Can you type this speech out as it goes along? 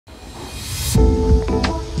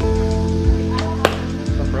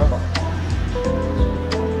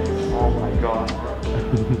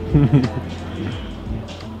Oh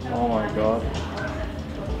my god.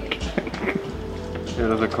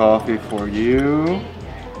 Here's the coffee for you.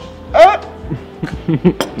 Ah!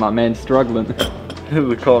 My man's struggling. Here's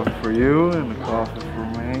the coffee for you and the coffee for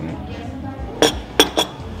me.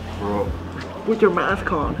 Bro, put your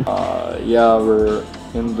mask on. Yeah, we're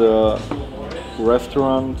in the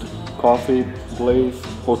restaurant, coffee place,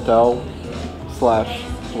 hotel, slash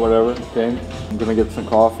whatever, okay? I'm gonna get some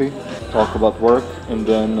coffee, talk about work, and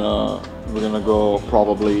then we're gonna go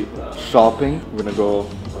probably shopping. We're gonna go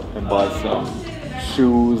and buy some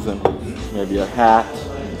shoes and maybe a hat,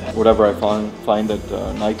 whatever I find at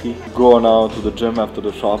Nike. Go now to the gym after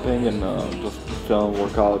the shopping and just film,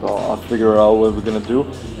 work out. I'll figure out what we're gonna do.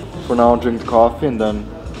 For now, drink the coffee, and then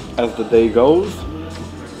as the day goes,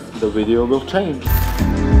 the video will change.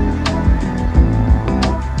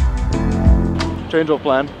 Change of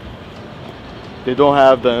plan. They don't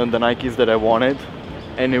have the Nikes that I wanted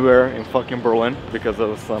anywhere in fucking Berlin because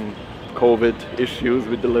of some COVID issues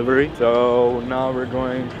with delivery. So now we're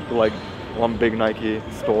going to like one big Nike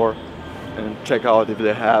store and check out if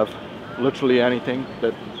they have literally anything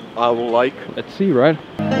that I will like. Let's see, right?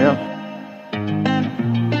 Yeah.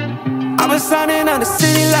 I was shining on the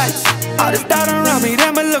city lights. All this doubt around me,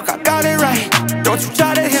 then but look, I got it right. Don't you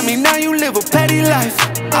try to hit me, now you live a petty life.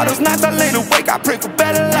 All those nights I lay awake, I pray for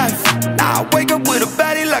better life. Now I wake up with a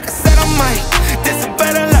baddie like I said I might. This is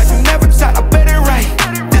better life, you never tried, I bet it right.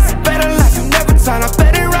 This is better life, you never tried, I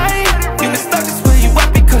bet it right. You been stuck just where you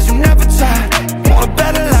at because you never tried. Want a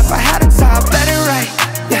better life, I had a try, I bet it right.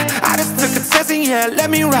 Yeah, I just took a chance and yeah,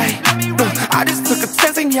 let me write. Look, I just took a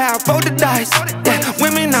chance and yeah, I rolled the dice. Yeah,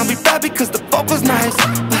 women I'll be bad because the folk was nice.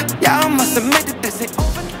 But yeah, I must admit that this ain't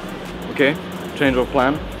over. Okay, change of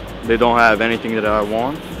plan. They don't have anything that I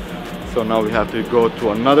want. So now we have to go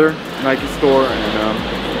to another Nike store and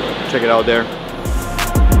check it out there.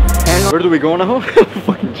 Where do we go now?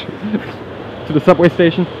 Fucking To the subway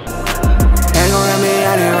station. Ain't gon' let me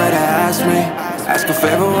anywhere to ask me. Ask a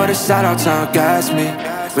favor or a shout out to gas me.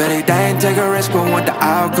 Really, they ain't take a risk but want the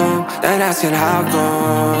outcome. Then asking how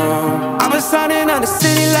come. I was shining on the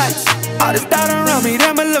city lights. All this doubt around me,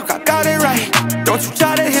 then but look, I got it right. Don't you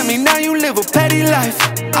try to hit me, now you live a petty life.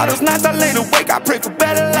 All those nights I lay awake, I pray for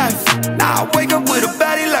better life. Now I wake up with a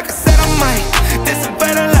baddie like I said I might. This is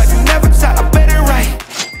better life, you never tried, I bet it right.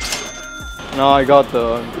 now I got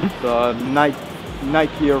the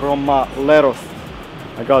Nike Romaleros.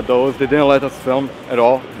 I got those. They didn't let us film at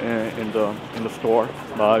all in the store.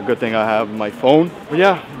 But good thing I have my phone. But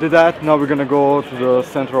yeah, did that. Now we're gonna go to the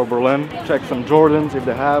center of Berlin, check some Jordans if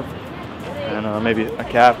they have, and maybe a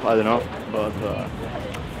cap. I don't know. But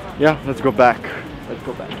yeah, let's go back. Let's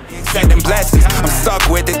go back. Accepting blessings, I'm stuck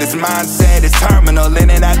with it. This mindset is terminal.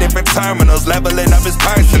 In and out different terminals, leveling up is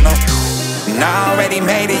personal. And I already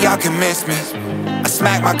made it, y'all can miss me. I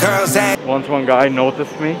smack my girl's ass. Once one guy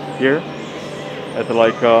noticed me here at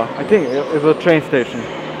like I think it was a train station,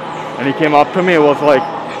 and he came up to me. It was like,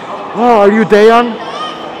 "Oh, are you Dejan?"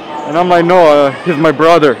 And I'm like, "No, he's my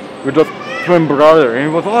brother. We're just twin brother." And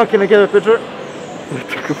he was, "Oh, can I get a picture?" I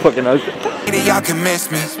took a fucking out. Y'all can miss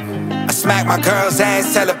me. I smack my girl's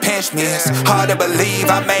ass, tell her pinch me. It's hard to believe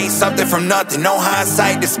I made something from nothing. No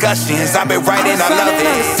hindsight discussions. I've been writing, I love it.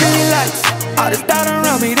 All this doubt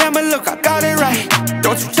around me, then but look, I got it right.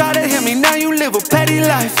 Don't you try to hit me, now you live a petty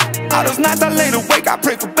life. All those nights I lay awake, I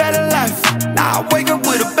pray for better life. Now I wake up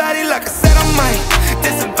with a baddie like I said I might.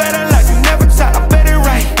 This is better life, you never tried, I bet it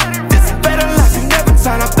right. This is better life, you never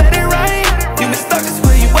tried, I bet it right. You been stuck just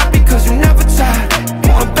where you at because you never tried.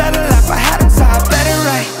 Want a better life, I had a try, I bet it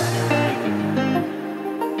right.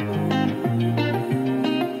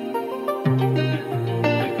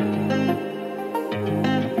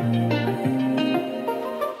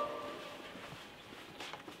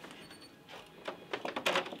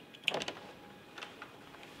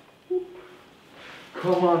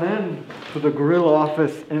 Come on in to the gorilla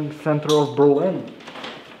office in center of Berlin.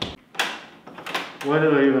 Why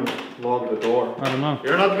did I even lock the door? I don't know.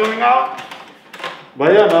 You're not going out?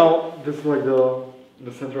 But yeah, now this is like the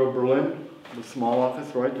center of Berlin, the small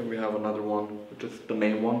office, right? And we have another one, which is the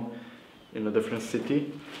main one in a different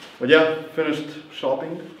city. But yeah, finished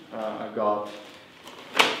shopping. I got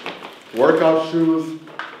workout shoes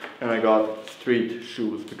and I got street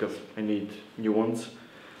shoes because I need new ones.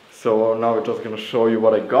 So now we're just gonna show you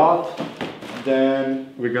what I got.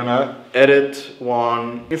 Then we're gonna edit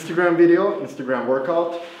one Instagram video, Instagram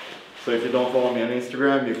workout. So if you don't follow me on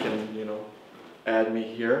Instagram, you can, you know, add me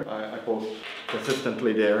here. I post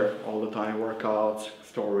consistently there all the time, workouts,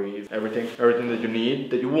 stories, everything that you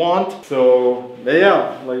need, that you want. So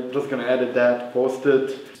yeah, like just gonna edit that, post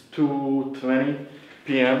it. 2:20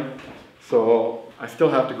 p.m. So I still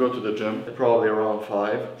have to go to the gym, probably around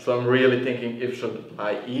 5. So I'm really thinking if should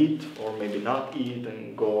I eat or maybe not eat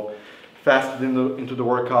and go fast into the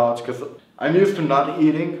workouts, because I'm used to not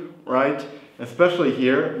eating, right? Especially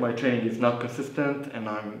here, my training is not consistent and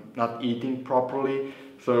I'm not eating properly.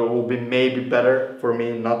 So it will be maybe better for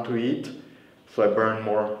me not to eat, so I burn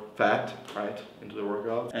more fat, right, into the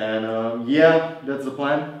workout. And yeah, that's the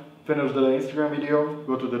plan. Finish the Instagram video,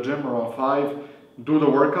 go to the gym around 5, do the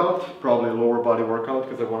workout, probably a lower body workout,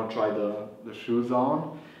 because I want to try the shoes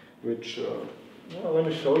on, which, well, let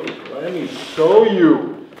me show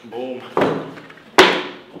you. Boom.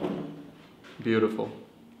 Beautiful.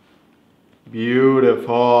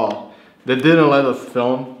 Beautiful. They didn't let us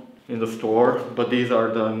film in the store, but these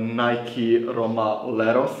are the Nike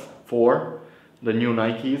Romaleros 4, the new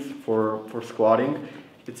Nikes for squatting.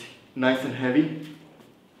 It's nice and heavy,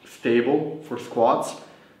 stable for squats.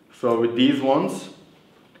 So with these ones,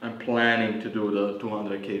 I'm planning to do the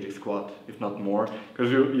 200 kg squat, if not more,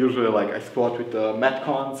 because usually like I squat with the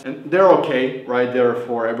Metcons, and they're okay, right? They're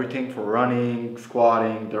for everything, for running,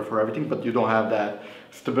 squatting, they're for everything, but you don't have that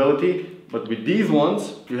stability. But with these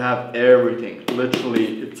ones, you have everything.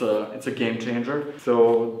 Literally, it's a game changer.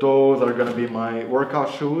 So those are gonna be my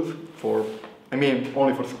workout shoes for, I mean,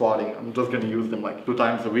 only for squatting. I'm just gonna use them like 2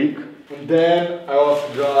 times a week. And then I also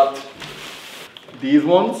got these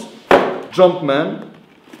ones, Jumpman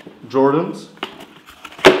Jordans.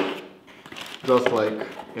 Just like,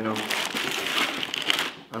 you know,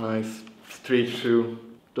 a nice street shoe,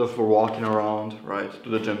 just for walking around, right, to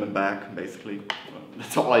the gym and back, basically.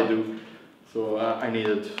 That's all I do. So I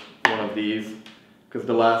needed one of these, because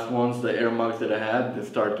the last ones, the Air Max that I had, they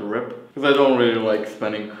start to rip. Because I don't really like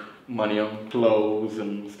spending money on clothes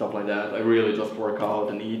and stuff like that. I really just work out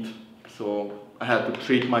and eat. So I had to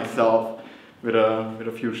treat myself with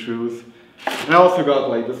a few shoes. And I also got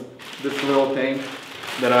like this little thing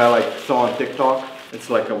that I like saw on TikTok. It's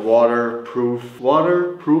like a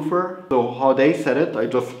waterproofer. So how they said it, I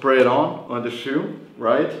just spray it on the shoe,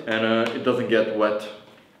 right? And it doesn't get wet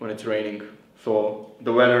when it's raining. So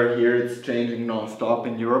the weather here is changing non-stop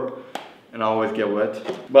in Europe and I always get wet.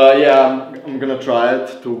 But yeah, I'm gonna try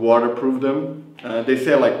it to waterproof them. They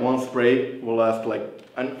say like one spray will last like,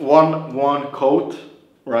 and one coat,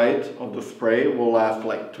 right, of the spray will last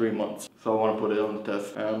like 3 months. So I want to put it on the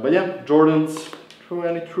test. But yeah, Jordans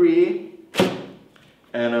 23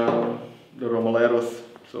 and the Romaleros.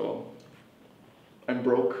 So I'm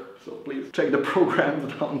broke, so please check the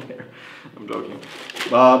programs down there. I'm joking.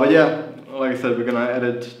 But yeah, like I said, we're gonna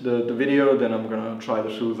edit the video, then I'm gonna try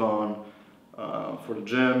the shoes on for the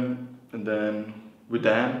gym, and then with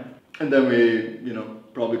Dan. And then we, you know,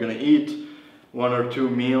 probably gonna eat 1 or 2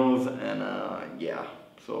 meals, and yeah,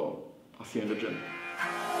 so I'll see you in the gym.